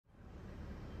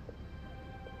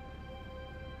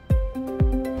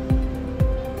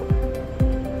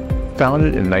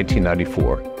Founded in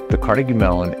 1994, the Carnegie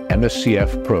Mellon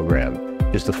MSCF program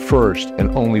is the first and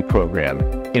only program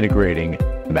integrating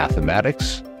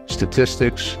mathematics,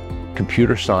 statistics,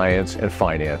 computer science, and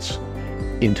finance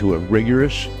into a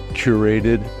rigorous,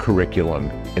 curated curriculum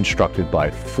instructed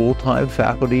by full-time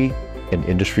faculty and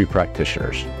industry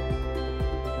practitioners.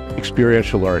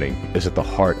 Experiential learning is at the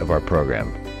heart of our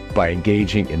program. By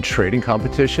engaging in trading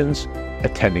competitions,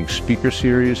 attending speaker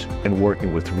series, and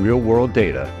working with real-world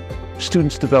data,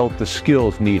 students develop the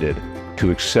skills needed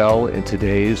to excel in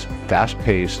today's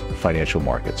fast-paced financial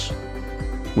markets.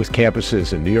 With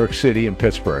campuses in New York City and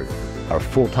Pittsburgh, our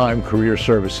full-time career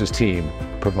services team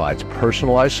provides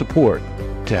personalized support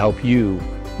to help you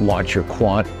launch your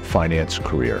quant finance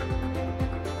career.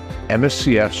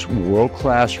 MSCF's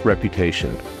world-class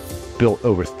reputation, built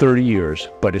over 30 years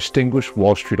by distinguished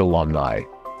Wall Street alumni,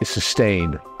 is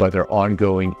sustained by their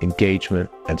ongoing engagement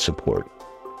and support.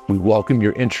 We welcome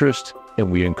your interest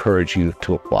and we encourage you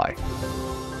to apply.